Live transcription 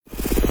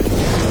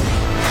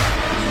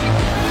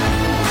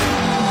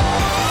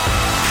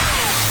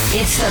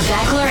It's the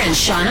Beckler and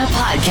Seanna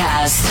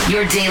podcast,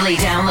 your daily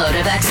download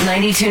of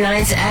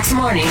X92.9's X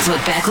Mornings with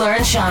Beckler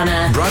and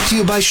Seanna. Brought to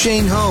you by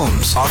Shane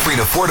Homes, offering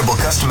affordable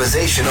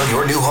customization on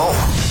your new home.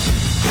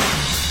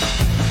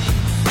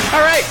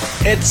 All right,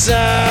 it's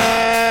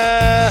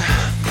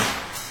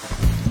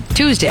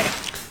Tuesday.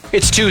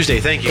 It's Tuesday,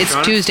 thank you, It's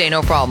Seanna. Tuesday,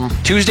 no problem.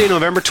 Tuesday,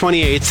 November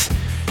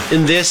 28th,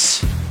 in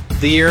this,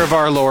 the year of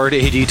our Lord,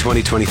 AD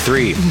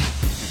 2023.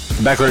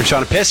 Beckler and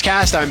Seanna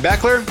Pisscast, I'm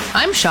Beckler.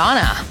 I'm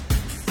Shauna.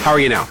 How are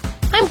you now?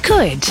 I'm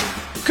good.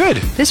 Good.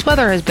 This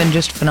weather has been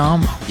just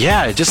phenomenal.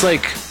 Yeah, just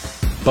like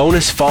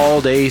bonus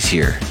fall days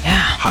here.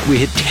 Yeah. We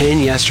hit 10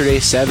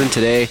 yesterday, 7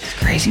 today. It's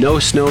crazy. No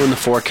snow in the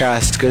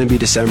forecast. It's going to be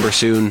December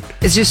soon.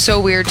 It's just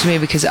so weird to me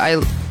because I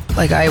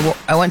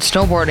went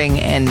snowboarding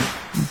and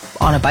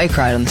on a bike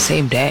ride on the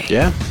same day.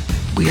 Yeah.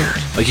 Weird.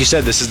 Like you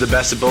said, this is the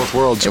best of both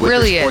worlds. It Winter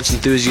really sports is.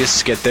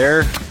 enthusiasts get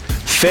their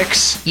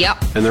fix.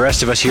 Yep. And the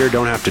rest of us here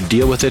don't have to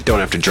deal with it,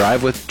 don't have to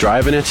drive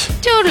in it.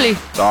 Totally.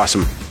 It's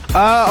awesome.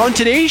 On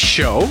today's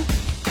show,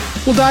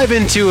 we'll dive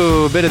into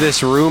a bit of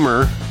this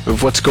rumor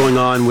of what's going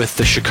on with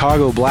the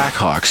Chicago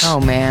Blackhawks.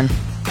 Oh, man.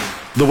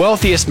 The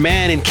wealthiest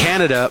man in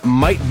Canada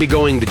might be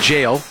going to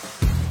jail.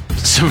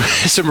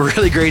 Some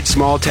really great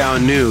small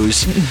town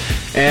news.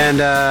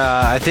 And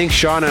I think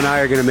Sean and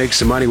I are going to make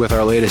some money with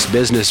our latest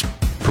business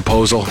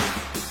proposal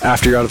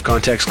after your out of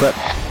context clip.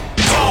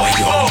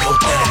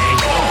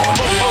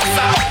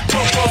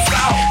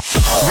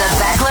 The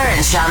Beckler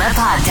and Seanna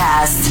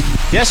podcast.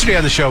 Yesterday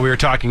on the show, we were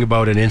talking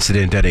about an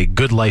incident at a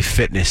Good Life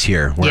Fitness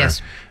here where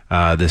Yes.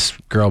 this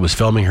girl was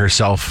filming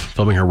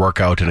her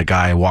workout, and a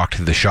guy walked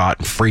through the shot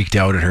and freaked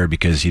out at her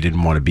because he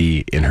didn't want to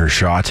be in her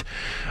shot.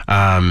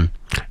 And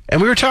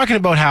we were talking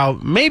about how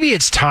maybe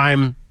it's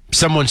time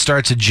someone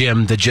starts a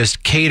gym that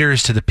just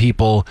caters to the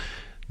people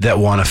that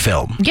want to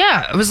film.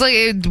 Yeah, it was like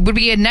it would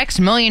be a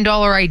next $1 million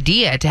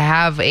idea to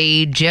have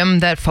a gym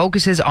that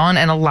focuses on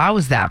and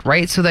allows that,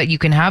 right? So that you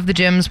can have the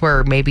gyms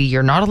where maybe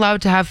you're not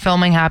allowed to have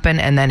filming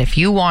happen, and then if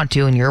you want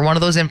to, and you're one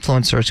of those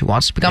influencers who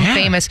wants to become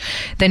famous,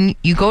 then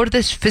you go to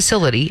this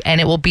facility and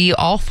it will be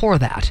all for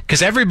that.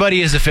 Because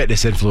everybody is a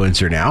fitness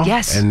influencer now.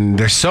 Yes. And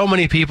there's so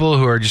many people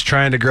who are just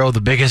trying to grow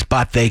the biggest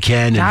butt they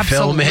can and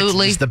film it.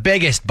 Absolutely. Just the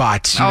biggest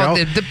butts, you know?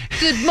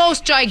 The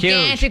most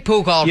gigantic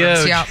poo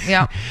cauldrons. Huge.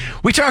 Yeah.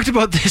 We talked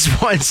about this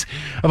once,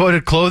 about a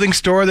clothing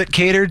store that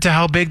catered to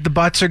how big the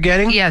butts are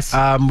getting. Yes.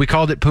 We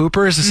called it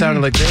Poopers. It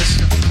sounded like this.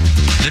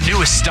 The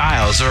newest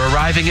styles are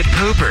arriving at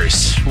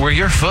Poopers, where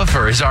your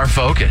foofer is our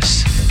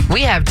focus.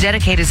 We have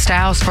dedicated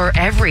styles for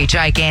every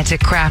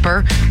gigantic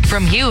crapper,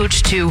 from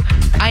huge to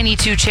I need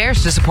 2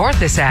 chairs to support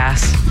this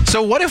ass.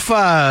 So what if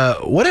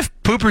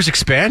Poopers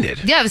expanded?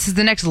 Yeah, this is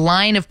the next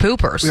line of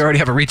poopers. We already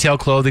have a retail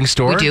clothing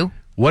store. We do.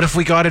 What if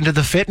we got into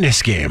the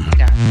fitness game?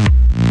 Yeah.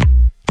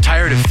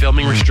 Tired of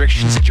filming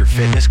restrictions at your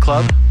fitness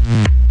club?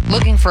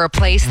 Looking for a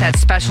place that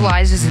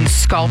specializes in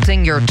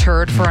sculpting your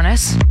turd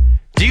furnace?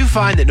 Do you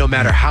find that no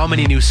matter how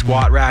many new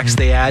squat racks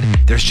they add,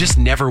 there's just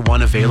never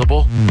one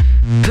available?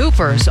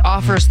 Poopers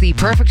offers the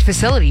perfect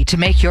facility to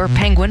make your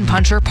penguin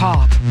puncher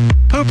pop.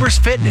 Poopers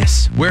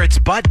Fitness, where it's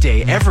butt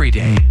day every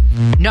day.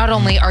 Not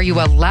only are you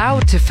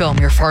allowed to film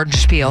your fart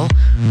spiel,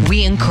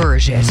 we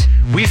encourage it.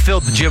 We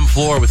filled the gym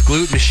floor with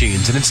glute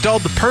machines and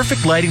installed the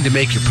perfect lighting to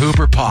make your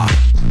pooper pop.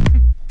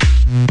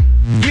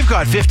 You've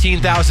got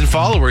 15,000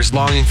 followers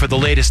longing for the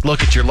latest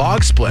look at your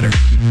log splitter.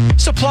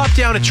 So plop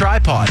down a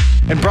tripod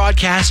and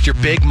broadcast your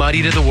big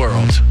muddy to the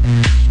world.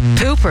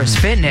 Poopers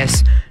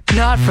Fitness,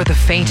 not for the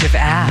faint of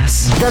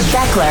ass. The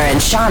Beckler and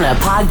Seanna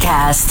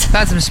podcast.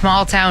 Got some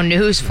small town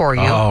news for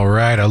you. All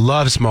right, I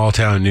love small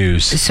town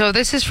news. So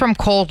this is from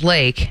Cold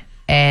Lake,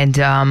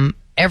 and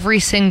every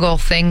single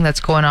thing that's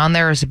going on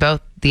there is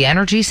about the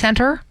energy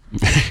center.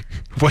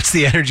 What's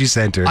the energy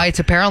center? It's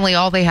apparently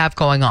all they have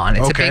going on.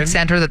 It's Okay. a big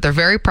center that they're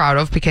very proud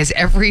of because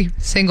every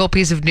single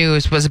piece of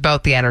news was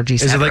about the energy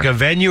center. Is it like a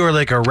venue or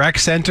like a rec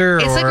center?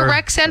 It's like a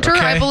rec center,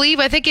 I Okay. believe.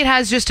 I think it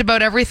has just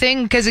about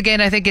everything because, again,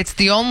 I think it's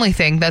the only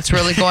thing that's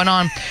really going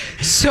on.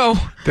 So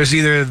There's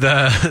either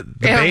the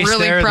Yeah, base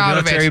really there, the proud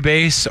of military it.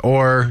 base,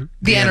 or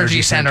The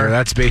energy center.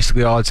 That's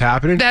basically all that's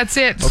happening. that's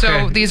it. Okay.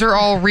 So these are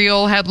all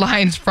real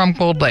headlines from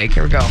Cold Lake.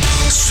 Here we go.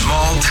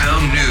 Small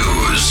town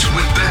news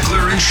with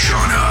Beckler and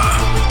Seanna.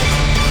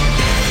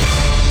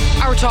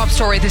 Our top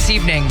story this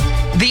evening.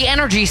 The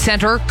Energy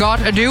Center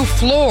got a new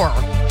floor.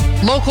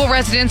 Local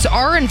residents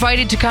are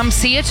invited to come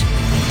see it.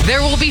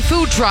 There will be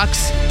food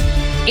trucks.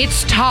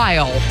 It's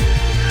tile.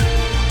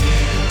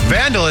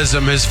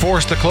 Vandalism has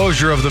forced the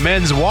closure of the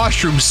men's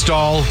washroom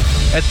stall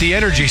at the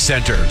energy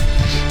center.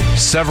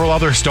 Several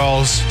other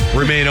stalls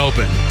remain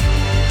open.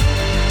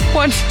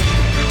 Why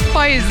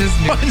is this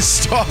new? One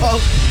stall.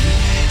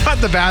 Not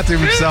the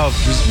bathroom itself,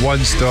 just one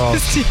stall.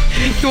 You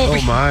will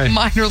be my.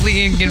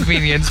 minorly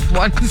inconvenienced.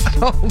 One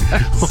stall.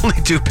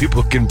 Only 2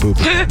 people can poop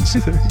at once.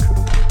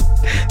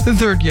 The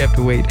third you have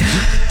to wait.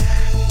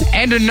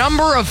 And a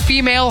number of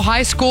female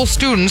high school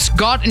students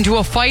got into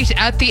a fight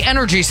at the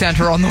Energy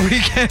Center on the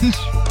weekend.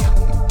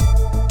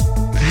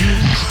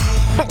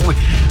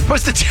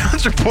 Was the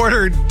town's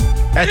reporter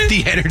at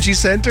the energy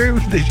center.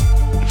 They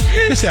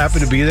just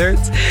happen to be there.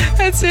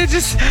 That's it.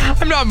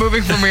 I'm not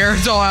moving from here.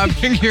 It's all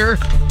happening here.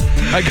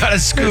 I got a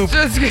scoop.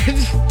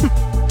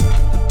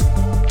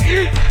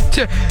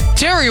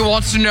 Terry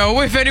wants to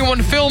know if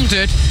anyone filmed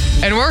it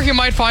and where he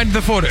might find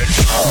the footage.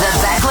 The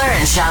Beckler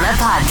and Seanna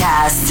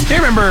podcast. Do you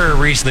remember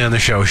recently on the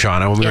show,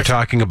 Shauna, when we were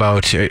talking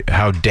about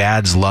how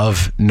dads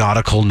love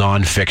nautical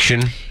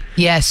nonfiction?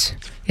 Yes.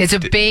 It's a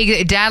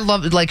big... Dad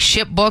loved, like,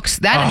 ship books.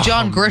 That and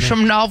John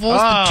Grisham novels.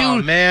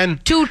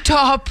 Man. Two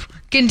top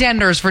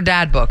contenders for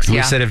dad books.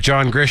 We said if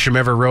John Grisham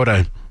ever wrote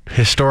a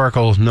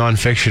historical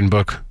nonfiction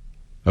book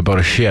about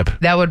a ship,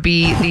 that would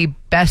be the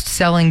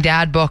best-selling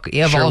dad book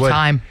of all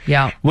time.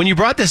 Yeah. When you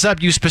brought this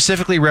up, you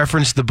specifically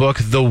referenced the book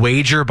The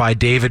Wager by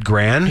David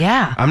Gran.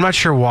 Yeah. I'm not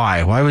sure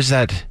why. Why was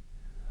that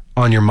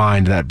on your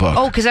mind, that book?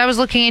 Oh, because I was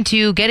looking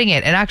into getting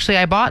it, and actually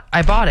I bought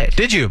it.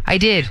 Did you? I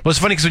did. Well, it's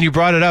funny because when you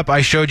brought it up,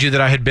 I showed you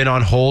that I had been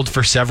on hold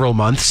for several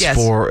months at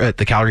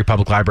the Calgary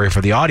Public Library for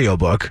the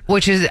audiobook.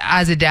 Which is,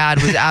 as a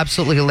dad, was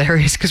absolutely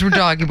hilarious because we're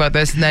talking about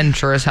this, and then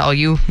sure as hell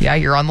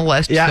you're on the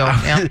list.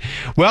 Yeah. So, yeah.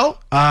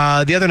 Well,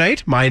 the other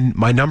night, my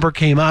number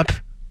came up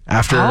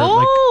after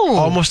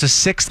almost a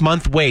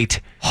 6-month wait.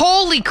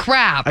 Holy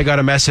crap. I got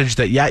a message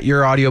that,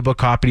 your audiobook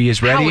copy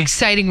is ready. How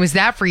exciting was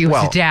that for you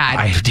as a dad?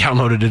 I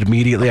downloaded it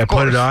immediately. I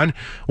put it on,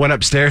 went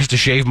upstairs to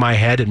shave my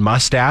head and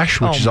mustache,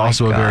 which is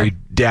also a very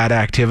dad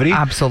activity.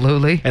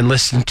 Absolutely. And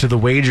listened to The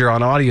Wager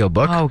on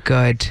audiobook. Oh,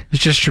 good.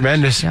 It's just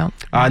tremendous. Yeah.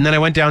 And then I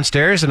went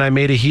downstairs and I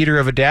made a heater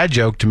of a dad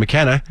joke to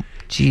McKenna.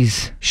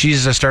 Jeez.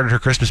 She's started her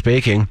Christmas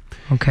baking.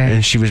 Okay.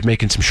 And she was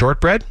making some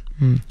shortbread.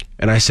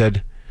 And I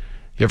said,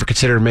 you ever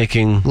consider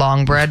making...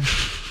 long bread?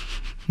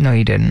 No,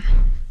 you didn't.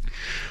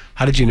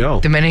 How did you know?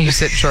 The minute you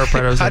said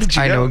shortbread, I was like,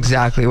 I know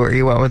exactly where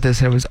you went with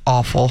this, and it was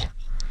awful.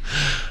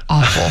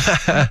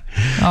 Awful.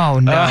 Oh,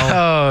 no.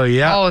 Oh,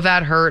 yeah. Oh,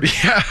 that hurt.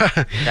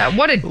 Yeah.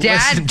 What a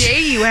dad day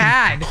you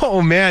had.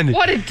 Oh, man.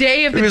 What a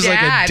day of the dad. It was like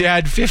a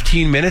dad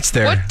 15 minutes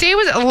there. What day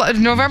was it?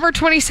 November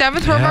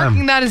 27th? We're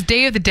marking that as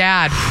Day of the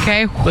Dad,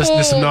 okay? Listen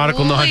to some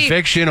nautical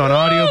nonfiction on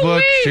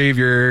audiobook. Shave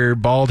your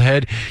bald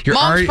head. Your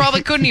Moms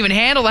probably couldn't even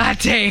handle that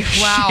day.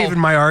 Wow. Shaving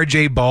my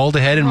RJ bald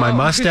head and my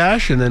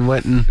mustache, and then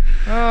went and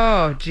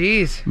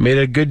jeez, made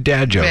a good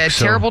dad joke. Yeah,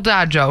 terrible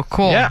dad joke.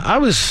 Cool. Yeah, I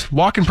was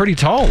walking pretty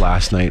tall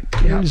last night.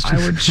 Yeah, I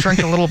would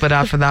shrink a little bit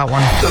after that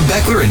one. The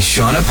Beckler and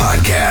Seanna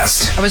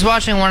podcast. I was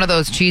watching one of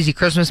those cheesy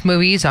Christmas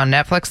movies on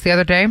Netflix the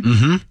other day.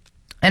 Mm-hmm.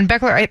 And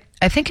Beckler,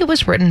 I think it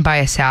was written by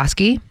a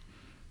Sasky,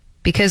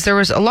 because there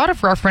was a lot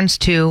of reference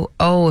to,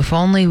 if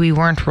only we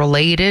weren't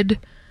related,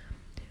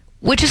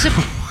 which is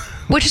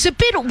a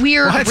bit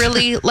weird,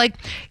 really. Like,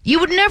 you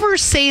would never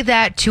say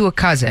that to a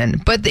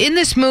cousin. But in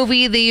this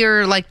movie, they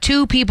are like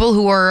two people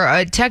who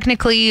are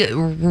technically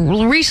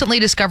recently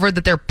discovered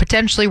that they're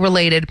potentially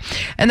related.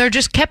 And they're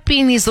just kept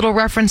being these little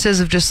references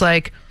of just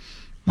like,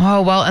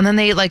 oh, well. And then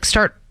they like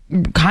start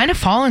kind of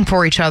falling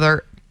for each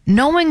other,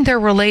 knowing they're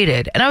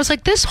related. And I was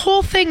like, this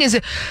whole thing is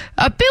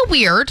a bit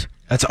weird.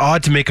 That's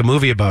odd to make a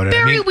movie about it.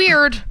 Very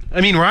weird.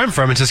 I mean, where I'm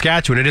from in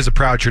Saskatchewan, it is a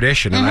proud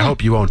tradition. And I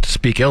hope you won't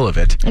speak ill of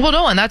it. Well,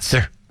 no, and that's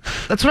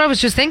what I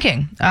was just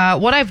thinking.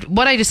 What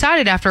I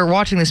decided after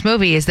watching this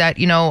movie is that,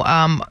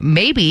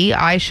 maybe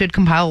I should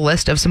compile a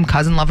list of some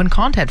cousin-loving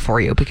content for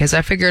you, because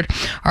I figured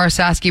our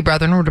Sasky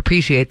brethren would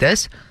appreciate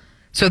this.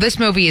 So this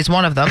movie is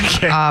one of them.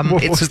 Okay.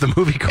 What was the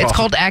movie called? It's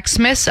called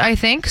Xmas, I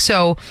think.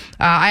 So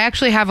I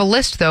actually have a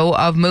list, though,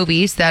 of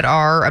movies that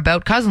are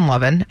about cousin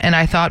loving, and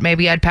I thought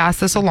maybe I'd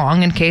pass this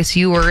along in case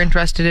you were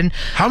interested in...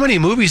 How many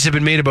movies have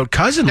been made about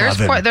cousin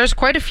loving? There's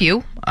quite a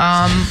few.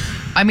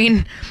 I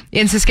mean,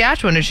 in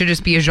Saskatchewan, it should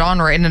just be a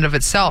genre in and of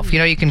itself.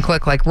 You can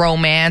click like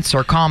romance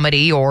or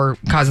comedy or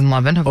cousin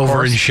loving, of course.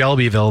 Over in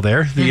Shelbyville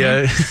there.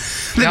 The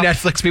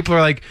Netflix people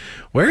are like,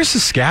 where's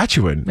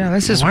Saskatchewan? No,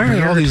 this is Why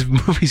weird. are all these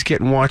movies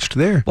getting watched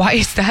there? Why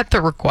is that the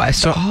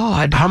request? So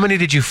odd. How many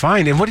did you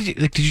find? And what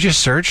did you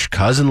just search?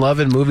 Cousin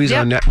loving movies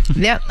on Netflix?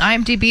 Yeah,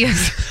 IMDb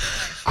is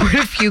quite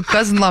a few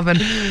cousin loving.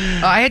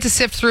 I had to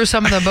sift through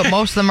some of them, but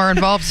most of them are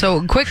involved.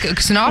 So quick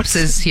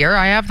synopsis here.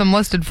 I have them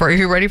listed for you.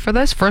 You ready for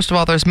this? First of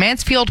all, there's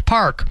Mansfield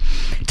Park.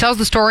 It tells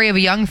the story of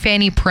a young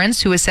Fanny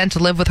Prince who is sent to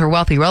live with her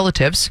wealthy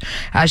relatives.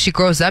 As she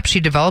grows up, she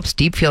develops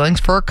deep feelings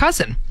for her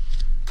cousin.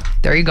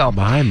 There you go.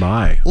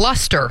 My.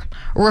 Luster.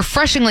 A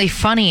refreshingly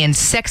funny and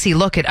sexy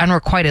look at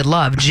unrequited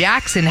love.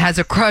 Jackson has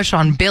a crush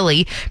on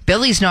Billy.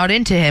 Billy's not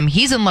into him.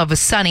 He's in love with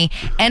Sonny.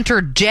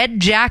 Enter Jed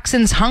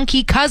Jackson's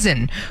hunky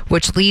cousin,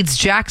 which leads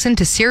Jackson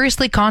to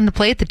seriously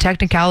contemplate the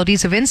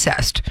technicalities of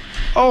incest.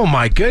 Oh,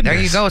 my goodness.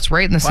 There you go. It's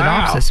right in the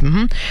synopsis.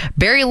 Wow.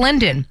 Barry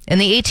Lyndon. In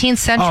the 18th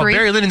century... Oh,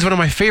 Barry Lyndon's one of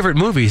my favorite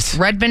movies.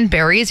 Redmond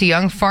Barry is a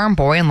young farm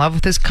boy in love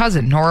with his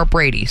cousin, Nora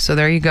Brady. So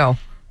there you go.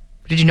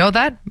 Did you know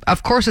that?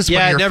 Of course it's one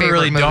of your favorite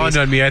movies. Yeah, it never really dawned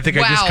on me. I think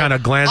I just kind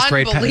of glanced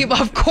right past it.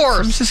 Of course.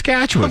 From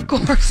Saskatchewan. Of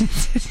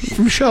course.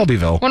 From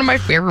Shelbyville. One of my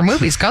favorite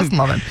movies, Cousin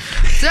Lovin'.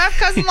 Did I have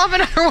Cousin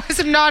Lovin', otherwise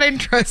I'm not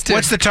interested.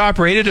 What's the top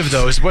rated of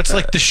those? What's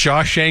like the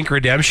Shawshank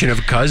Redemption of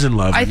Cousin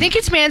Lovin'? I think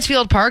it's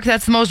Mansfield Park.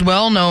 That's the most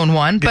well-known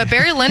one. But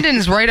Barry Lyndon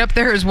is right up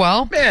there as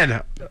well.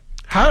 Man,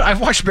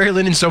 I've watched Barry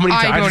Lyndon so many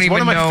times. I don't It's even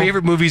one of my know.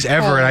 favorite movies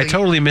ever, and I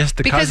totally missed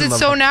the because cousin it's love.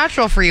 so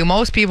natural for you.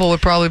 Most people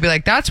would probably be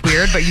like, "That's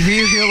weird," but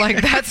you're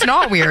like, "That's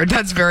not weird.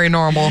 That's very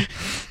normal."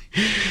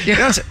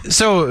 Yeah.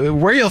 So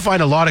where you'll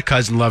find a lot of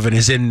cousin loving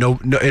is in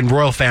in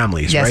royal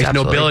families, Yes, right?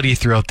 absolutely. Nobility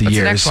throughout the What's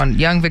years. the next one?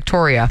 Young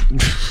Victoria.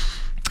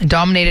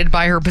 Dominated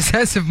by her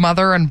possessive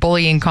mother and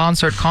bullying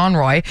consort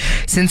Conroy,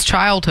 since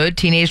childhood,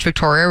 teenage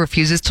Victoria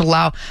refuses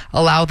to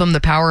allow them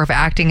the power of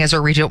acting as a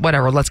regent.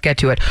 Whatever, let's get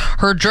to it.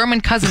 Her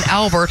German cousin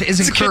Albert is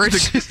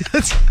encouraged.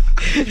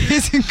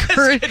 is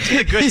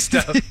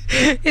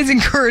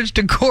encouraged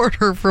to court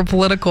her for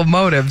political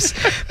motives,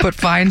 but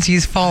finds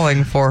he's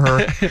falling for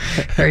her.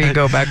 There you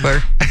go,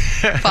 Beckler.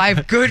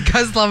 5 good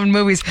cousin-loving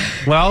movies.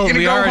 Well, You're gonna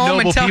we go are home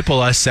and noble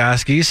people, us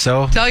Saskies,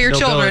 so Tell your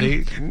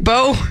nobility. children,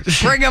 Bo,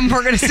 bring them.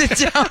 We're going to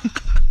sit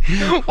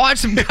down, watch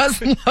some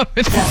cousin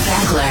loving. The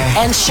Beckler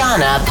and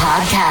Seanna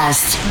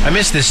podcast. I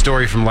missed this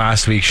story from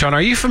last week. Sean,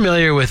 are you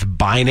familiar with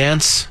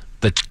Binance,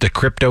 the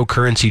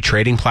cryptocurrency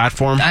trading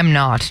platform? I'm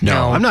not.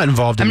 No, I'm not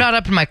involved in I'm not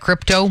up in my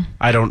crypto.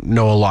 I don't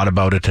know a lot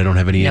about it. I don't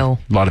have a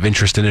lot of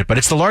interest in it, but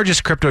it's the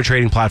largest crypto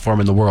trading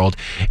platform in the world,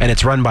 and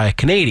it's run by a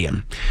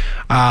Canadian.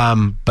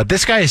 But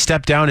this guy has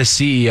stepped down as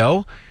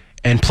CEO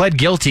and pled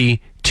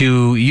guilty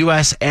to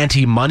U.S.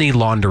 anti-money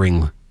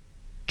laundering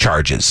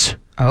charges.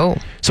 Oh.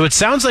 So it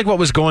sounds like what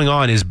was going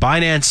on is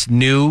Binance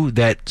knew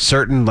that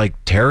certain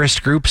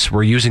terrorist groups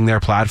were using their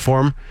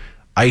platform,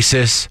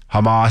 ISIS,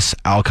 Hamas,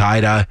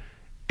 Al-Qaeda,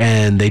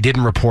 and they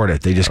didn't report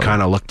it. They just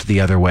kind of looked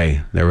the other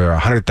way. There were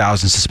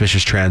 100,000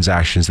 suspicious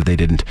transactions that they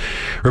didn't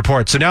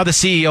report. So now the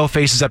CEO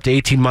faces up to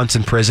 18 months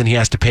in prison. He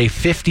has to pay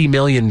 $50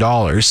 million.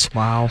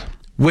 Wow.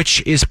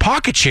 Which is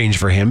pocket change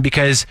for him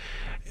because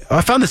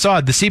I found this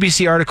odd. The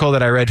CBC article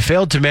that I read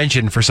failed to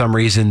mention for some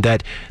reason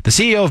that the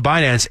CEO of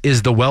Binance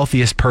is the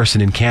wealthiest person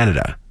in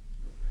Canada.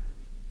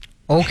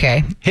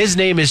 Okay. His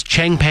name is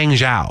Changpeng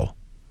Zhao.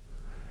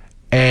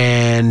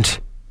 And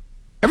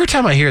every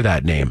time I hear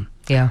that name,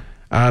 Yeah.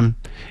 I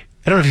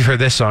don't know if you've heard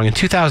this song. In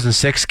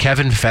 2006,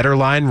 Kevin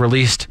Federline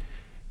released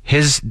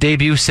his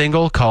debut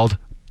single called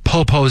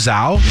Popo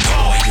Zhao.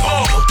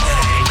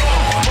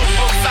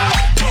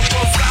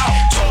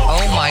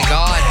 Oh my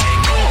God.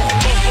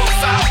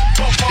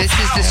 This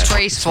is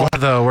disgraceful. One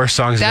of the worst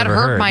songs That I've ever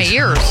hurt heard. my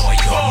ears.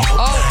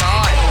 Oh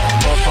God.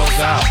 Popo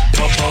Zhao.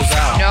 Popo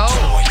Zhao. No.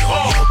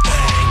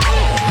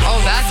 Oh,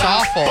 that's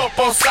awful.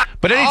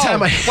 But anytime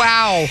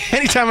Wow.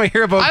 anytime I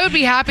hear about I would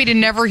be happy to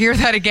never hear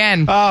that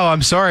again. Oh,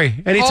 I'm sorry.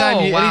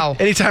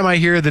 Anytime I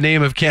hear the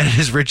name of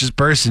Canada's richest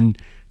person,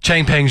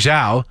 Changpeng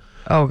Zhao,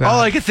 Oh God. all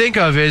I can think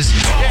of is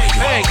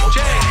Changpeng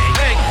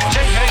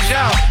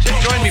Zhao.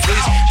 Join me,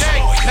 please.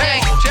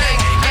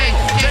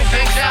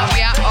 Changpeng Zhao.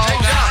 Yeah. Oh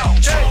God.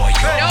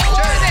 No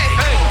more of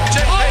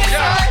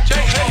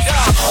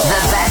The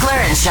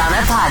Beckler and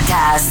Seanna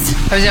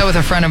podcast. I was out with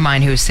a friend of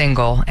mine who's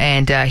single,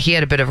 and he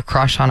had a bit of a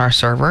crush on our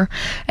server,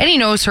 and he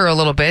knows her a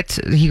little bit.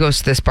 He goes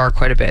to this bar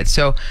quite a bit.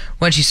 So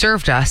when she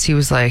served us, he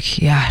was like,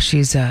 "Yeah,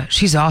 she's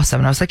awesome."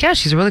 And I was like, "Yeah,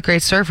 she's a really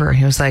great server." And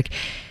he was like,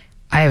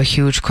 "I have a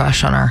huge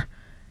crush on her.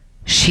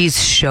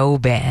 She's show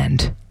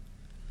band."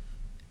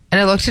 And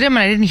I looked at him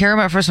and I didn't hear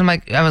him at first. I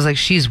was like,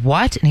 "She's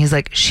what?" And he's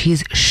like,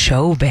 "She's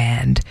show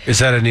band." Is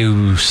that a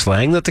new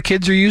slang that the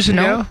kids are using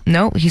now?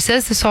 No. He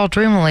says this all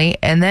dreamily,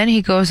 and then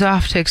he goes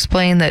off to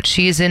explain that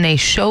she's in a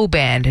show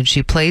band and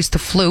she plays the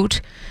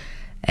flute,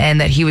 and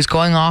that he was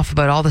going off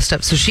about all the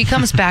stuff. So she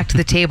comes back to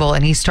the table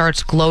and he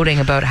starts gloating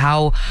about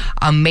how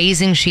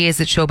amazing she is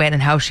at show band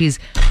and how she's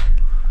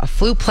a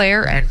flute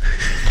player, and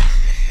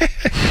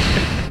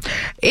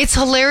it's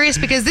hilarious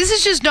because this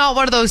is just not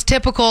one of those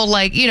typical,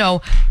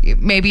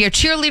 maybe a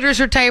cheerleader's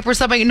her type or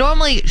something.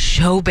 Normally,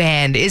 show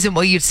band isn't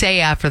what you'd say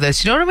after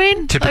this. You know what I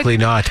mean? Typically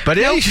not. But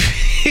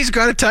he's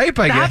got a type,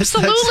 I guess.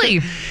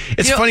 Absolutely.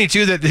 It's funny,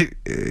 too, that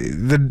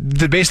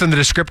the based on the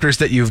descriptors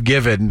that you've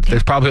given,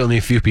 there's probably only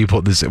a few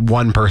people,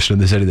 one person in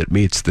the city that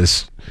meets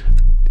this.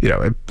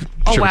 I'm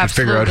sure we can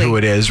figure out who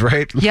it is,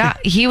 right? Yeah,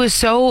 he was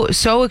so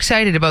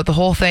excited about the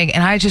whole thing,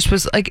 and I just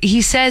was like,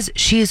 he says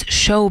she's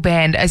show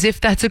band as if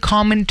that's a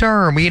common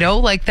term,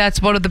 like that's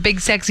one of the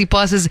big sexy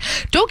pluses.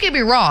 Don't get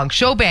me wrong,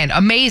 show band,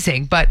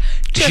 amazing, but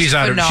just she's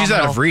out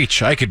of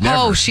reach. I could never.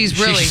 Oh, she's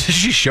really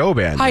she's show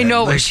band. I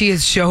know she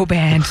is show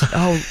band.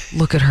 Oh,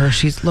 look at her.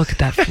 Look at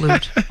that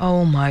flute.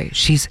 Oh my,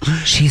 she's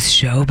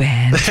show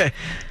band.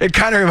 It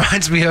kind of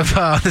reminds me of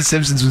The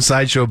Simpsons when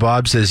Sideshow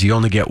Bob says you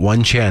only get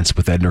one chance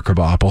with Edna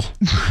Krabappel.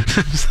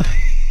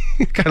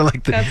 Kind of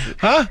like the,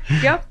 huh?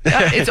 Yep.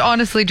 It's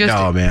honestly just.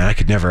 No, man, I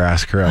could never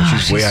ask her out.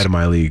 She's way out of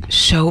my league.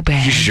 Show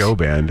band. She's show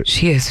band.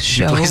 She is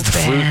show she plays band. the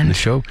flute in the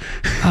show.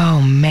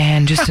 Oh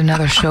man, just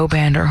another show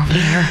bander over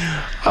there.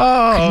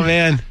 Oh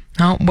man.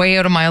 Oh, way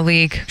out of my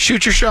league.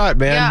 Shoot your shot,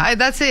 man. Yeah,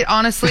 that's it.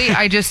 Honestly,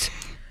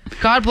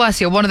 God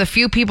bless you. One of the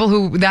few people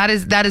who that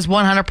is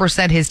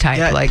 100% his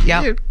type.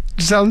 Yeah.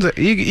 Sounds like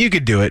you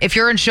could do it. If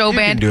you're in show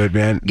band, you can do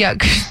it, man. Yeah.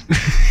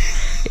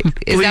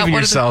 Believe in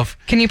yourself.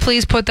 Can you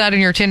please put that in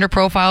your Tinder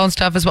profile and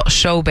stuff as well?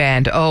 Show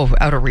band. Oh,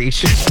 out of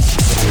reach.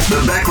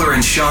 The Beckler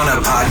and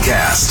Seanna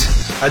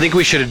podcast. I think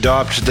we should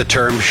adopt the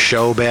term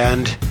show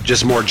band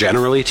just more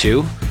generally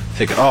too.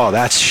 Think, oh,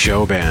 that's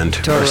show band.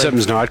 Totally. Or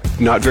something's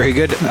not very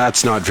good.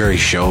 That's not very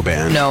show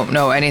band.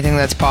 No, anything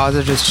that's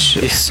positive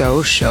is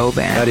so show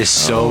band. That is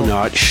so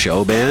not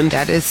show band.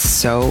 That is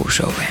so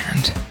show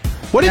band.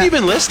 What have you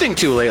been listening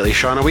to lately,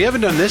 Shauna? We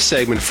haven't done this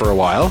segment for a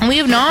while. We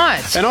have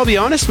not. And I'll be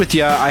honest with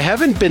you, I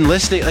haven't been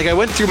listening. Like, I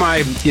went through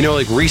my,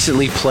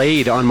 recently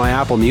played on my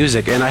Apple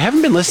Music, and I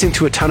haven't been listening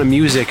to a ton of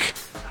music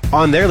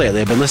on there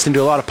lately. I've been listening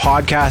to a lot of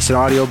podcasts and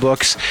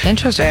audiobooks.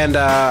 Interesting. And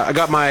I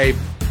got my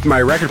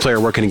record player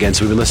working again,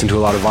 so we've been listening to a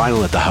lot of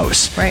vinyl at the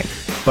house. Right.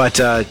 But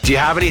do you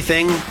have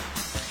anything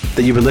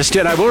that you've been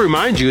listening to? And I will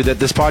remind you that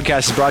this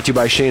podcast is brought to you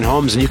by Shane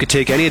Holmes, and you could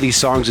take any of these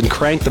songs and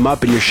crank them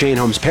up in your Shane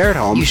Holmes parrot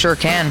home. You sure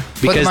can.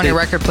 Put Because them on your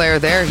record player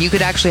there. You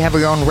could actually have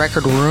your own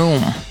record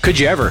room. Could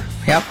you ever?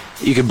 Yep.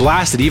 You could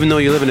blast it even though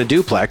you live in a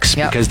duplex,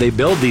 Yep. because they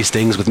build these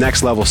things with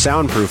next level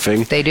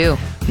soundproofing. They do.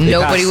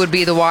 Nobody would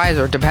be the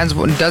wiser.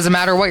 Doesn't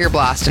matter what you're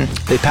blasting.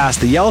 They pass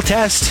the Yell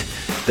test.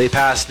 They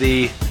pass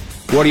the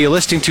what are you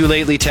listening to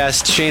lately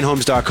test.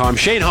 ShaneHolmes.com.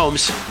 Shane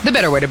Holmes. The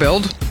better way to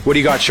build. What do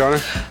you got,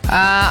 Shauna?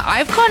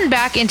 I've gone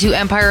back into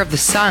Empire of the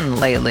Sun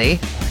lately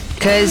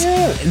because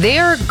they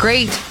are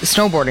great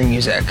snowboarding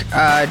music.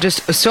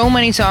 Just so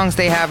many songs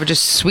they have are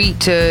just sweet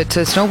to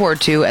snowboard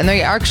to, and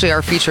they actually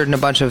are featured in a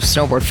bunch of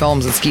snowboard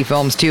films and ski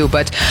films too.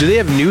 But Do they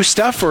have new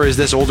stuff, or is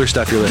this older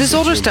stuff you're listening to? this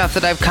older stuff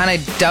that I've kind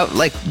of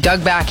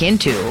dug back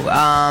into,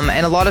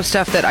 and a lot of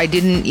stuff that I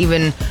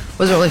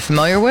wasn't really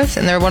familiar with,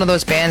 and they're one of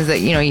those bands that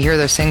you hear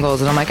their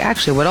singles and I'm like,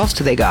 actually, what else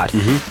do they got?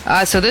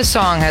 So this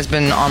song has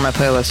been on my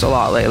playlist a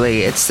lot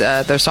lately. It's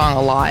their song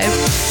Alive.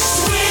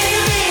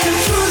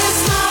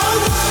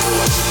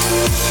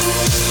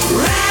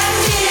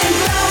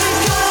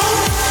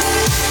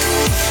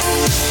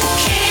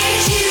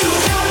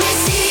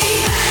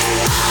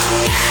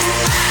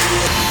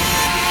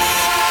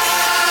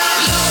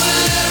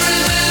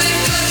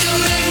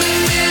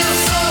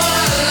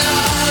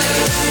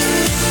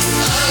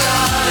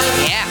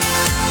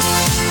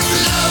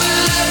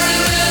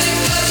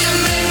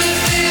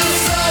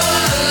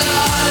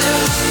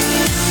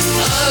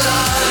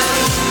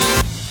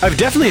 I've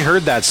definitely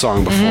heard that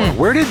song before.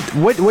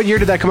 What year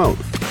did that come out?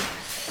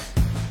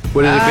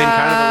 Would it have been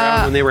kind of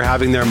around when they were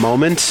having their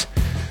moment?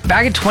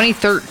 Back in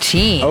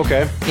 2013.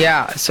 Okay.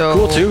 Yeah, so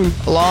Cool tune.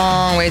 a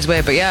long ways away,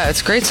 but yeah,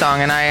 it's a great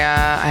song, and I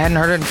hadn't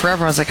heard it in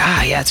forever. I was like,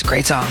 yeah, it's a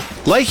great song.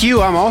 Like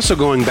you, I'm also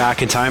going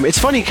back in time. It's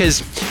funny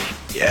because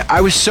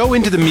I was so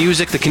into the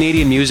music, the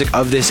Canadian music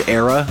of this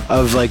era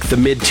of like the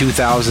mid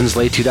 2000s,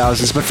 late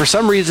 2000s, but for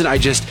some reason I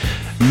just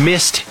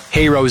missed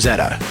Hey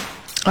Rosetta.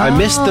 I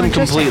missed them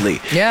interesting. completely.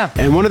 Yeah.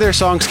 And one of their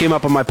songs came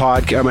up on my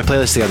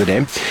playlist the other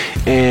day,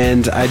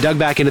 and I dug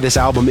back into this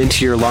album,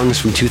 Into Your Lungs,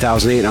 from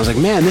 2008, and I was like,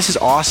 man, this is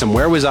awesome.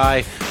 Where was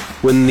I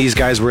when these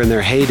guys were in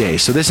their heyday?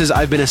 So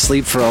I've been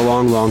asleep for a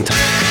long, long time.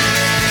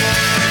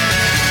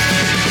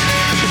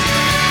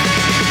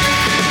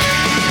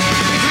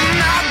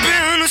 I've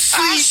been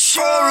asleep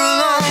for a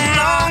long,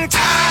 long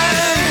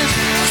time.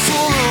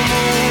 Full of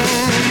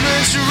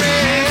moments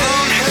red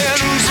on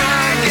heaven's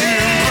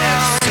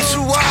brown to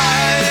white.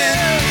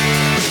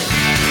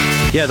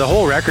 Yeah, the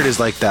whole record is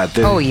like that.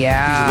 Oh,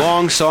 yeah. These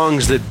long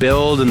songs that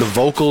build, and the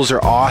vocals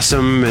are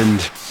awesome,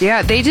 and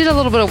Yeah, they did a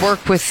little bit of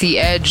work with The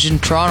Edge in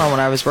Toronto when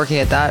I was working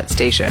at that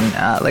station.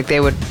 Like they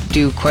would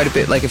do quite a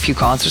bit, like a few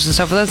concerts and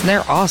stuff with us, and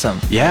they're awesome.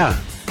 yeah.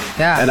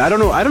 Yeah. And I don't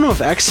know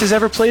if X has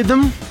ever played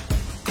them.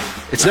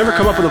 It's never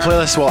come up on the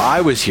playlist while I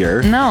was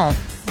here. No,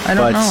 I don't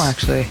But know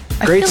actually.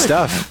 I great feel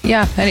stuff.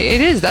 Yeah, and it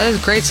is. That is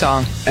a great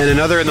song. And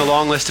another in the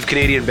long list of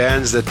Canadian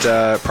bands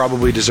that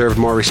probably deserved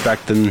more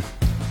respect than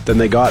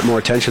they got, more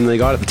attention than they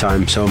got at the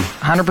time. So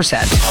 100%.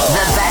 The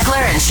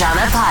Beckler and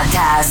Seanna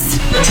podcast.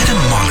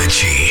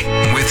 Etymology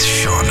with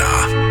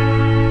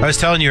Shauna. I was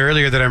telling you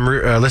earlier that I'm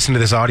listening to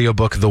this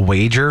audiobook, The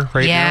Wager,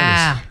 right now.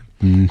 Yeah.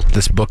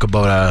 This book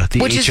about the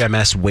Which is-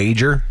 HMS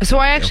Wager. So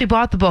I actually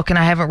bought the book and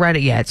I haven't read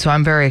it yet, so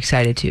I'm very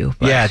excited to.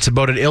 But Yeah, it's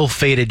about an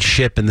ill-fated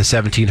ship in the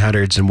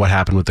 1700s and what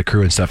happened with the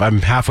crew and stuff.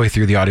 I'm halfway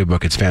through the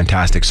audiobook. It's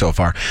fantastic so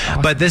far.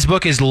 Awesome. But this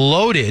book is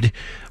loaded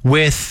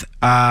with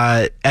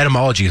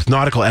etymologies,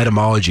 nautical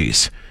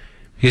etymologies.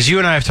 Because you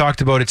and I have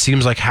talked about, it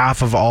seems like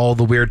half of all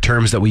the weird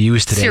terms that we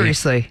use today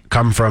Seriously.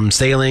 come from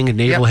sailing,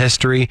 naval Yep.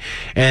 history,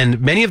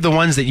 and many of the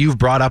ones that you've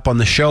brought up on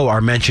the show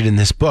are mentioned in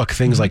this book.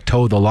 Things like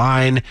toe the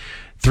line,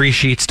 3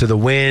 sheets to the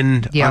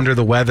wind, Yep. under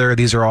the weather.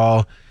 These are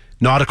all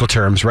nautical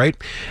terms, right?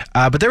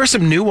 But there were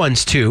some new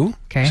ones too,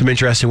 Okay. some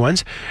interesting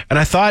ones. And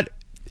I thought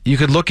you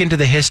could look into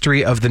the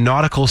history of the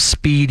nautical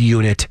speed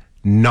unit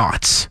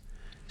knots.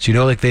 So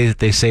like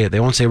they say it. They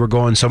won't say we're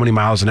going so many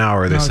miles an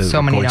hour. They No, say so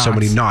we're many going so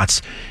many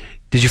knots. knots.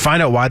 Did you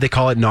find out why they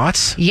call it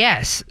knots?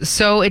 Yes.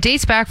 So it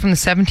dates back from the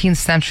 17th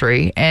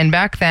century. And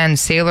back then,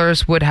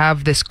 sailors would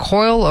have this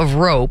coil of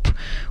rope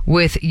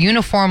with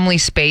uniformly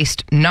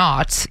spaced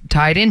knots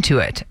tied into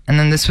it. And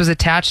then this was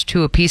attached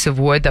to a piece of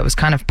wood that was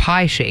kind of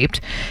pie-shaped.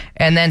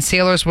 And then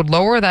sailors would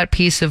lower that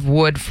piece of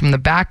wood from the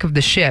back of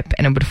the ship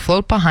and it would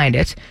float behind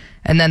it.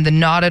 and then the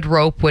knotted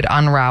rope would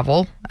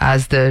unravel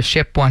as the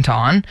ship went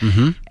on.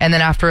 Mm-hmm. And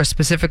then after a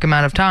specific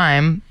amount of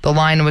time, the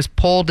line was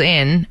pulled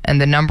in and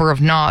the number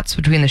of knots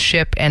between the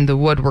ship and the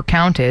wood were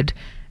counted,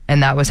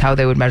 and that was how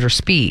they would measure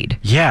speed.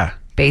 Yeah.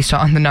 Based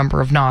on the number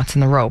of knots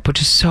in the rope,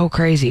 which is so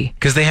crazy.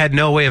 Because they had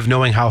no way of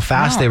knowing how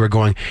fast they were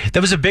going.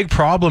 That was a big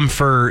problem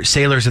for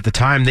sailors at the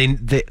time.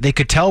 They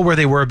could tell where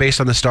they were based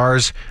on the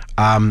stars,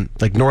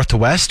 like north to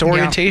west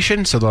orientation.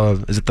 Yeah.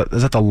 So is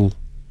that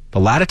the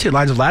latitude,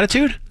 lines of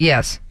latitude?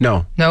 Yes.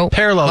 No.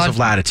 Parallels of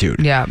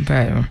latitude. Yeah.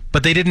 Right.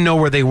 But they didn't know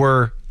where they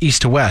were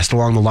east to west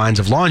along the lines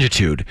of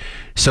longitude.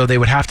 So they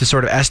would have to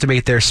sort of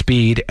estimate their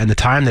speed and the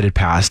time that had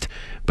passed.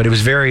 But it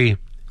was very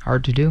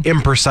hard to do,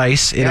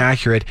 imprecise,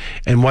 inaccurate,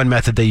 and one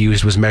method they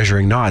used was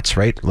measuring knots,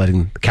 right?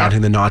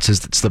 Counting the knots as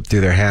that slipped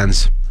through their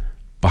hands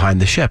behind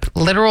the ship.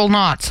 Literal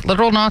knots in the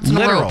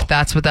rope.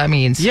 That's what that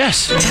means.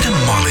 Yes.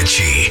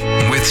 Etymology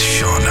with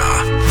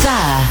Seanna.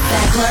 The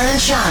Beckler and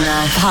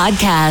Seanna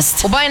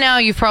podcast. Well, by now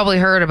you've probably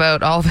heard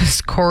about all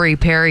this Corey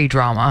Perry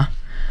drama.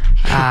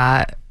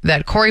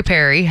 That Corey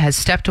Perry has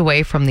stepped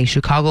away from the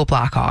Chicago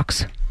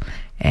Blackhawks.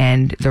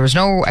 And there was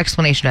no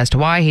explanation as to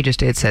why.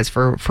 It says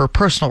for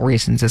personal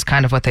reasons is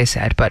kind of what they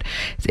said. But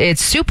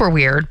it's super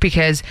weird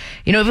because,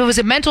 if it was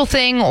a mental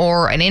thing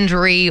or an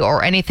injury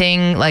or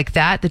anything like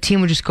that, the team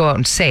would just go out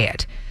and say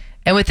it.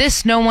 And with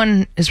this, no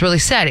one has really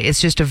said it.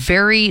 It's just a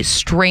very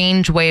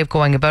strange way of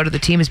going about it. The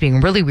team is being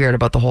really weird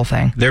about the whole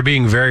thing. They're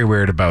being very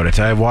weird about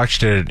it. I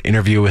watched an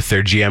interview with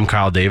their GM,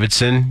 Kyle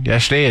Davidson,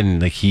 yesterday,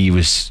 and he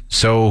was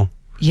so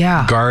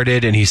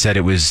guarded, and he said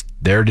it was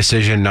their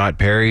decision, not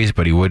Perry's,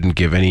 but he wouldn't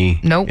give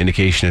any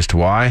indication as to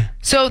why.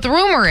 So the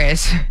rumor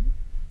is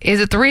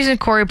that the reason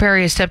Corey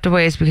Perry has stepped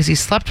away is because he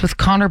slept with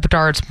Connor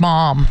Bedard's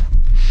mom.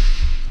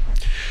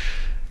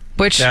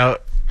 Which, now,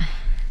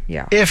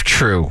 if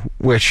true,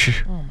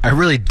 which I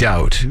really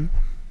doubt,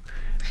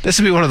 this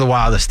would be one of the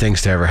wildest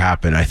things to ever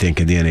happen, I think,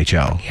 in the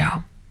NHL.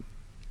 Yeah,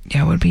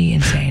 it would be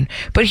insane.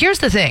 But here's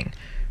the thing.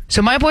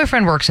 So my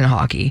boyfriend works in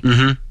hockey,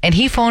 and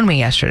he phoned me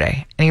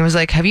yesterday, and he was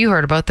like, have you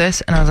heard about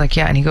this? And I was like,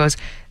 yeah. And he goes,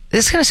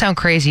 this is going to sound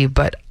crazy,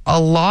 but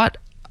a lot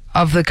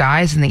of the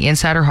guys in the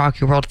insider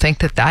hockey world think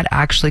that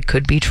actually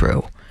could be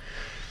true.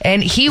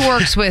 And he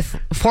works with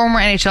former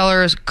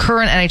NHLers,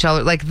 current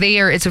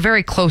NHLers, it's a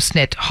very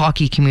close-knit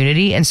hockey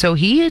community, and so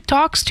he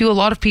talks to a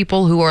lot of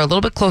people who are a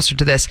little bit closer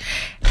to this,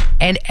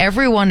 and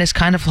everyone is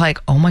kind of like,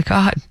 oh my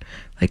God,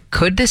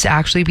 could this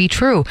actually be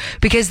true?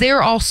 Because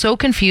they're all so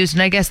confused,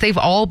 and I guess they've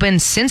all been,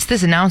 since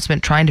this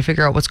announcement, trying to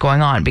figure out what's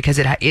going on because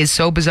it is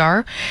so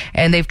bizarre,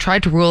 and they've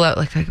tried to rule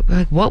out,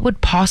 what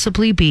would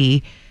possibly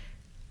be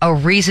a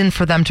reason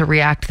for them to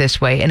react this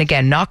way. And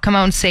again, not come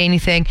out and say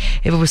anything.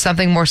 If it was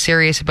something more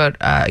serious about,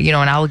 an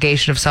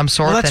allegation of some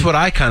sort. Well, that's what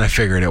I kind of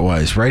figured it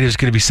was, right? It was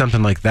going to be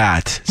something like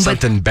that.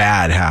 Something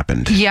bad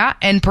happened. Yeah,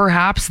 and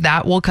perhaps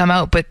that will come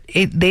out, but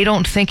they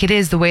don't think it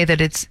is the way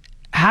that it's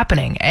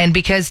happening. And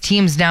because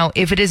teams now,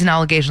 if it is an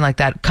allegation like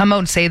that, come out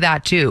and say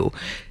that too.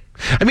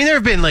 I mean, there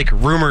have been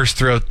rumors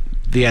throughout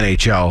the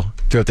NHL,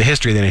 throughout the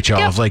history of the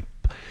NHL of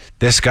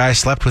this guy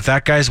slept with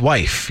that guy's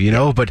wife,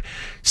 but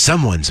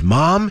someone's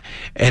mom,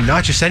 and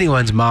not just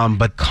anyone's mom,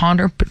 but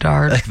Connor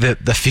Bedard,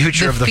 the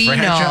future of the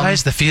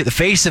franchise, the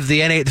face of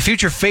the NHL, the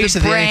future face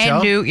of the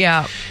NHL.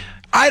 New,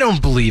 I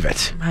don't believe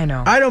it. I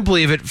know. I don't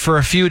believe it for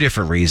a few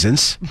different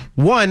reasons.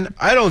 One,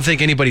 I don't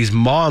think anybody's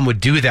mom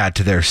would do that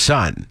to their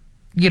son.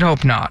 You'd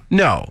hope not.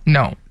 No.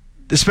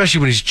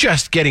 Especially when he's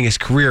just getting his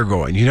career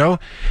going,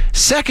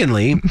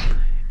 Secondly,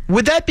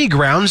 would that be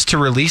grounds to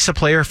release a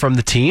player from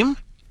the team?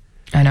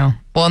 I know.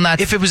 Well, and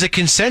that's... If it was a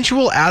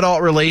consensual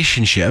adult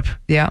relationship...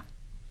 Yeah.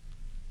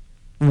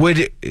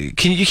 You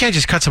can't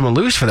just cut someone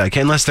loose for that,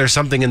 unless there's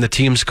something in the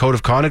team's code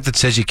of conduct that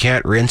says you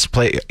can't rinse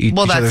each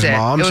other's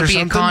moms or something. It would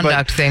be a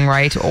conduct thing,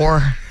 right?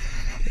 Or...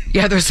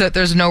 Yeah,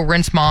 there's no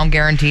rinse mom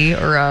guarantee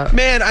or a...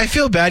 Man, I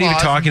feel bad even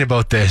talking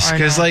about this,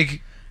 because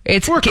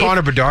poor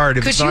Connor Bedard,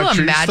 if it's not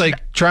true, just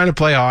trying to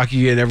play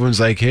hockey and everyone's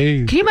like,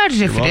 hey. Can you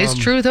imagine if it is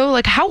true, though?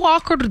 How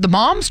awkward would the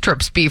mom's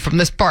trips be from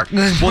this point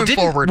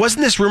forward?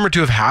 Wasn't this rumored to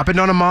have happened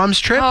on a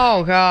mom's trip?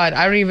 Oh, God.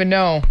 I don't even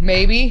know.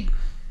 Maybe.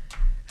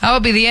 That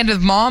would be the end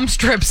of mom's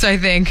trips, I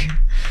think.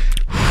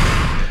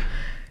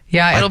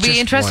 Yeah, it'll be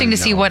interesting to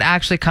see what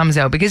actually comes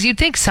out, because you'd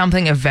think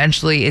something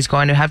eventually is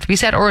going to have to be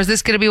said. Or is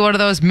this going to be one of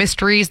those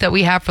mysteries that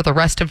we have for the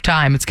rest of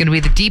time? It's going to be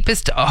the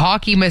deepest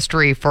hockey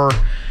mystery for...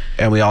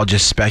 And we all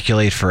just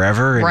speculate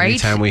forever. And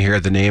anytime we hear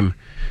the name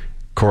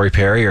Corey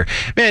Perry,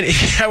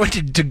 I went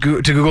to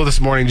Google this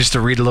morning just to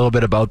read a little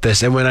bit about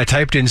this, and when I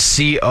typed in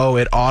CO,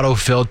 it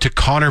autofilled to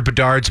Connor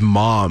Bedard's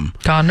mom.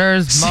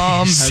 Connor's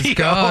mom has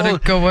got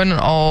it going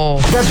all.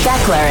 The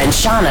Beckler and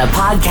Seanna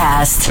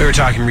podcast. We were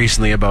talking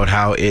recently about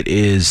how it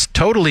is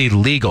totally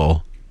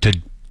legal to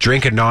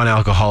drink a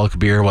non-alcoholic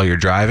beer while you're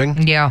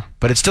driving. Yeah.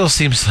 But it still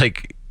seems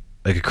like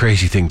a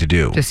crazy thing to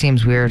do. Just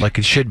seems weird.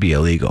 It should be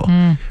illegal.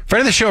 Friend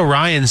of the show,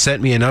 Ryan,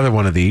 sent me another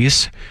one of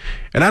these.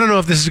 And I don't know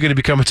if this is going to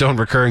become its own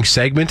recurring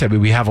segment. I mean,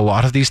 we have a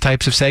lot of these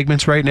types of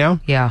segments right now.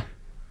 Yeah.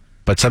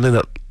 But something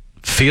that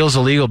feels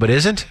illegal but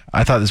isn't.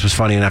 I thought this was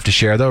funny enough to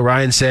share, though.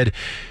 Ryan said,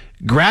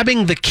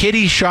 Grabbing the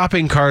kiddie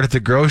shopping cart at the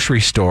grocery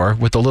store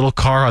with the little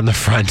car on the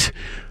front,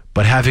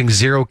 but having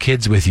 0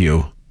 kids with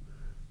you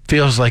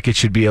feels like it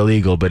should be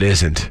illegal, but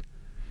isn't.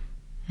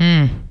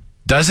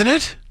 Doesn't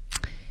it?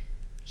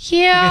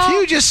 Yeah. If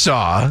you just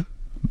saw,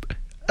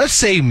 let's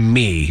say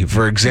me,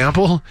 for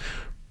example,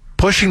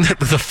 pushing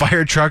the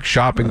fire truck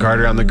shopping cart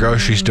around the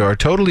grocery store,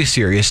 totally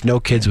serious, no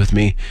kids with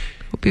me.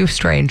 It would be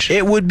strange.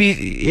 It would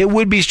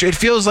be straight. It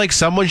feels like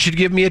someone should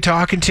give me a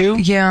talking to.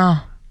 Yeah.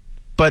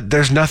 But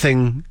there's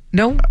nothing.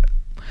 No.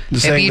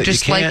 If saying you that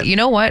just you can't. you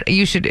know what?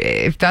 You should,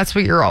 if that's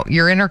what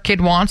your inner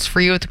kid wants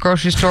for you at the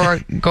grocery store,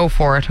 go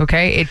for it,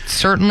 okay? It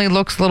certainly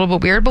looks a little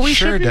bit weird, but we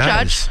Sure shouldn't does.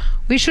 judge.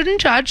 We shouldn't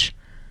judge.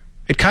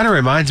 It kind of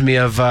reminds me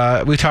of,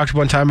 we talked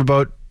one time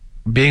about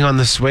being on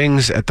the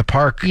swings at the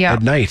park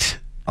at night.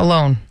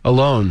 Alone.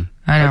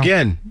 I know.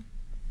 Again,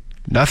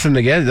 nothing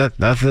in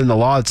the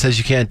law that says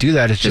you can't do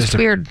that. It's just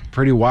weird. a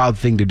pretty wild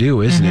thing to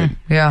do, isn't it?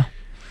 Yeah.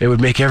 It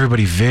would make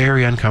everybody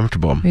very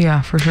uncomfortable.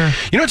 Yeah, for sure.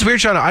 You know what's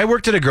weird, Sean? I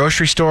worked at a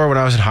grocery store when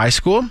I was in high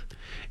school,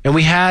 and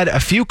we had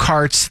a few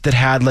carts that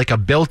had like a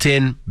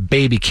built-in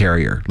baby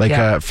carrier, like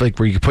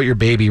where you could put your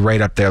baby right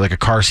up there, like a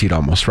car seat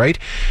almost, right?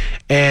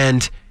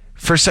 And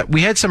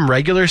we had some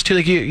regulars too,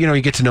 like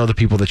you get to know the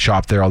people that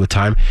shop there all the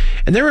time,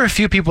 and there were a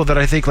few people that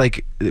I think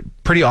like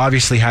pretty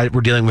obviously were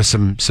dealing with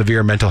some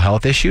severe mental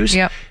health issues.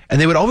 Yep. And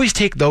they would always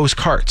take those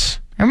carts.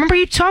 I remember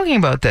you talking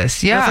about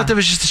this. Yeah. I thought that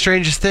was just the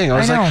strangest thing. I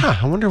was I know.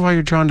 like, I wonder why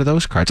you're drawn to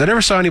those carts. I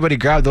never saw anybody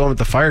grab the one with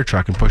the fire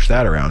truck and push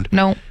that around.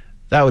 No.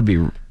 That would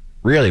be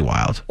really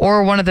wild.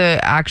 Or one of the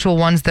actual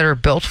ones that are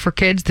built for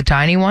kids, the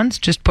tiny ones.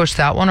 Just push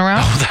that one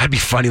around. Oh, that'd be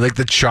funny. Like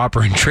the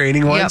chopper and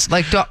training ones. Yep,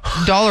 like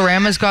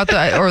Dollarama's got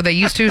or they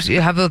used to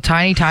have the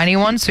tiny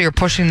ones, so you're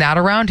pushing that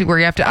around where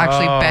you have to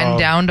actually bend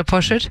down to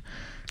push it.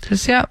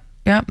 Just,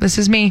 this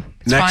is me.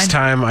 It's Next fine.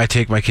 time I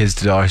take my kids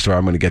to the dollar store,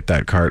 I'm going to get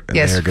that cart. And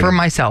Yes, for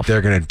myself.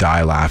 They're going to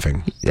die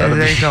laughing. Yeah,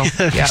 there you go.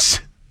 Yeah.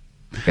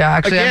 Yeah,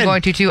 actually, Again. I'm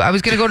going to too. I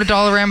was going to go to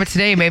Dollarama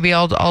today. Maybe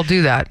I'll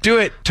do that. Do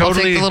it. I'll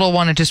Totally. take the little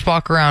one and just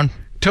walk around.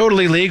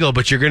 Totally legal,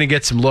 but you're going to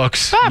get some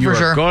looks. Ah, for You are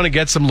sure. going to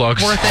get some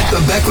looks. Worth it.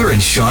 The Beckler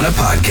and Seanna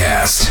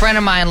podcast. A friend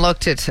of mine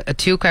looked at a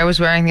toque I was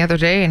wearing the other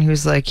day, and he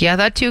was like, "Yeah,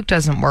 that toque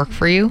doesn't work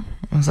for you."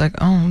 I was like,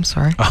 "Oh, I'm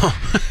sorry."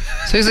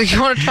 So he's like,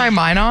 "You want to try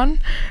mine on?"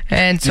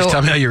 And so Just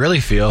tell me how you really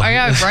feel. I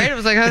got right. I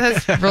was like, "Oh,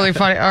 that's really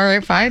funny." All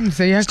right, fine.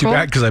 So yeah, It's too cool.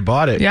 bad because I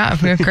bought it. Yeah,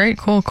 great,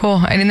 cool.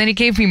 And then he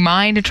gave me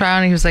mine to try on,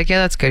 and he was like, "Yeah,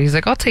 that's good." He's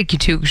like, "I'll take you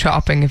toque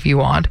shopping if you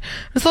want."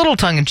 It's a little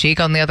tongue in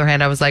cheek. On the other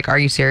hand, I was like, "Are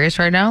you serious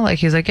right now?" Like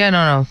he's like, "Yeah,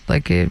 no.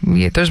 Like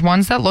there's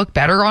ones that look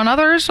better on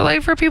others,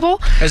 like for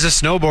people." As a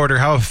snowboarder,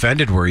 how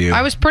offended were you?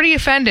 I was pretty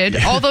offended.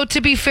 Although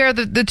to be fair,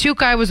 the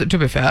toque I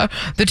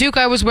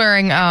was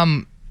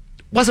wearing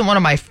wasn't one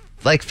of my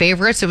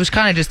favorites. It was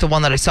kind of just the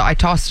one that I saw. I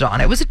tossed it on.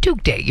 It was a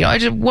toque day, I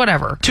just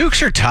whatever.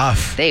 Toques are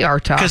tough. They are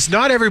tough. Because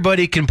not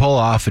everybody can pull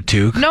off a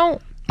toque. No.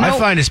 I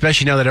find,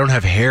 especially now that I don't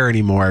have hair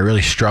anymore, I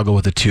really struggle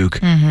with a toque.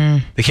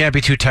 Mm-hmm. They can't be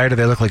too tight or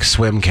they look like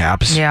swim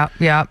caps. Yeah.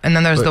 And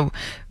then there's the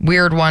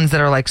weird ones that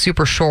are like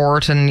super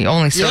short and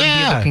only certain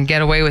people can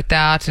get away with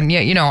that. And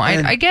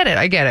I get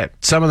it.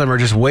 Some of them are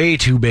just way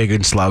too big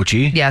and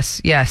slouchy. Yes.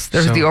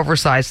 There's the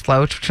oversized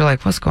slouch, which you're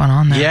like, what's going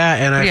on there? Yeah,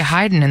 and what are you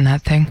hiding in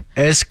that thing?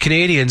 As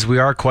Canadians, we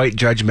are quite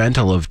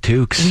judgmental of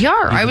toques. We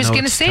are. I even was though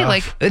going to it's say,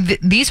 tough.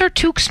 these are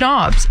toque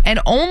snobs, and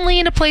only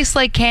in a place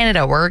like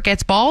Canada where it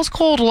gets balls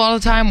cold a lot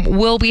of the time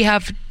will we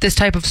have this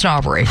type of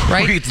snobbery,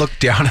 right? We'd look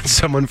down at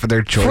someone for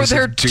their choice. For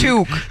their of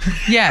toque.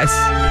 Yes.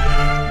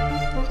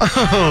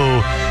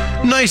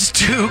 Oh, nice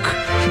toque.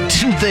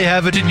 Didn't they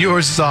have it in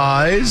your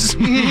size?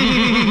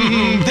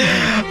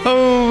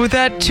 Oh,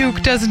 that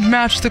toque doesn't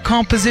match the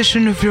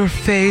composition of your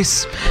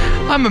face.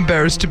 I'm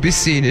embarrassed to be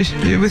seen it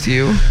with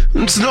you.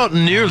 It's not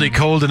nearly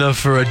cold enough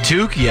for a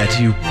toque yet,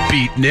 you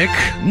beatnik.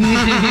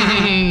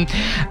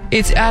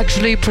 It's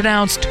actually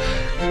pronounced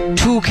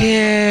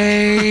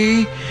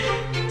touquet.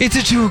 It's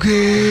a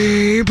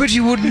toque, but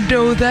you wouldn't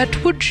know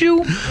that, would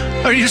you?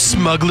 Are you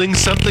smuggling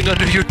something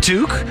under your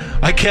toque?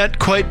 I can't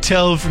quite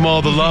tell from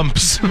all the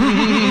lumps.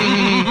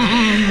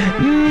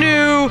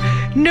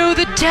 No,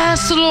 the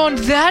tassel on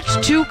that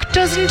toque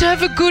doesn't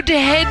have a good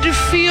head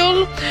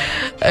feel.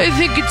 I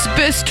think it's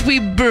best we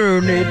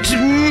burn it.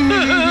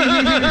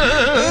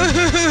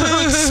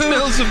 It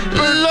smells of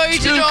burnt Light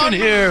it toque on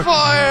in here.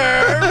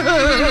 fire.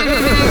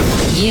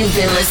 You've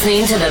been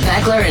listening to the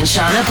Beckler and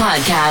Seanna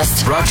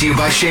podcast. Brought to you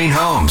by Shane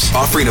Holmes,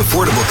 offering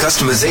affordable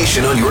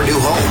customization on your new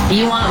home.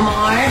 You want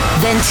more?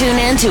 Then tune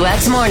in to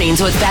X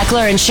Mornings with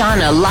Beckler and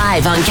Seanna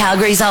live on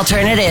Calgary's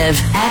alternative,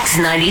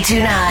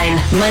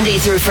 X929. Monday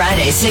through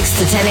Friday, 6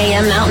 to 10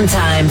 a.m. Mountain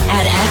Time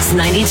at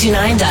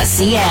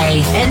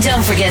x929.ca. And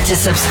don't forget to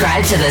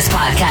subscribe to this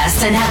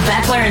podcast and have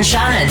Beckler and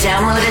Seanna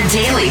downloaded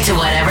daily to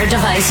whatever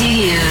device you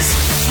use.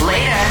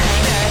 Later.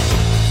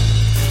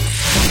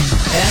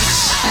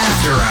 X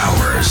After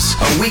Hours,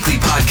 a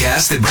weekly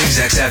podcast that brings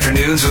X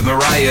Afternoons with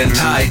Mariah and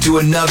Ty to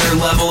another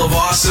level of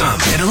awesome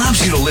and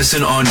allows you to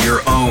listen on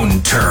your own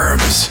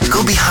terms.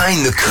 Go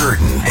behind the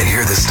curtain and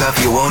hear the stuff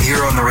you won't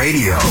hear on the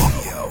radio.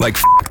 Like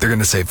they're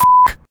gonna say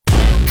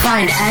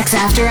Find X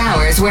After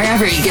Hours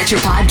wherever you get your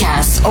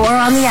podcasts or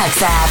on the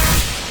X app.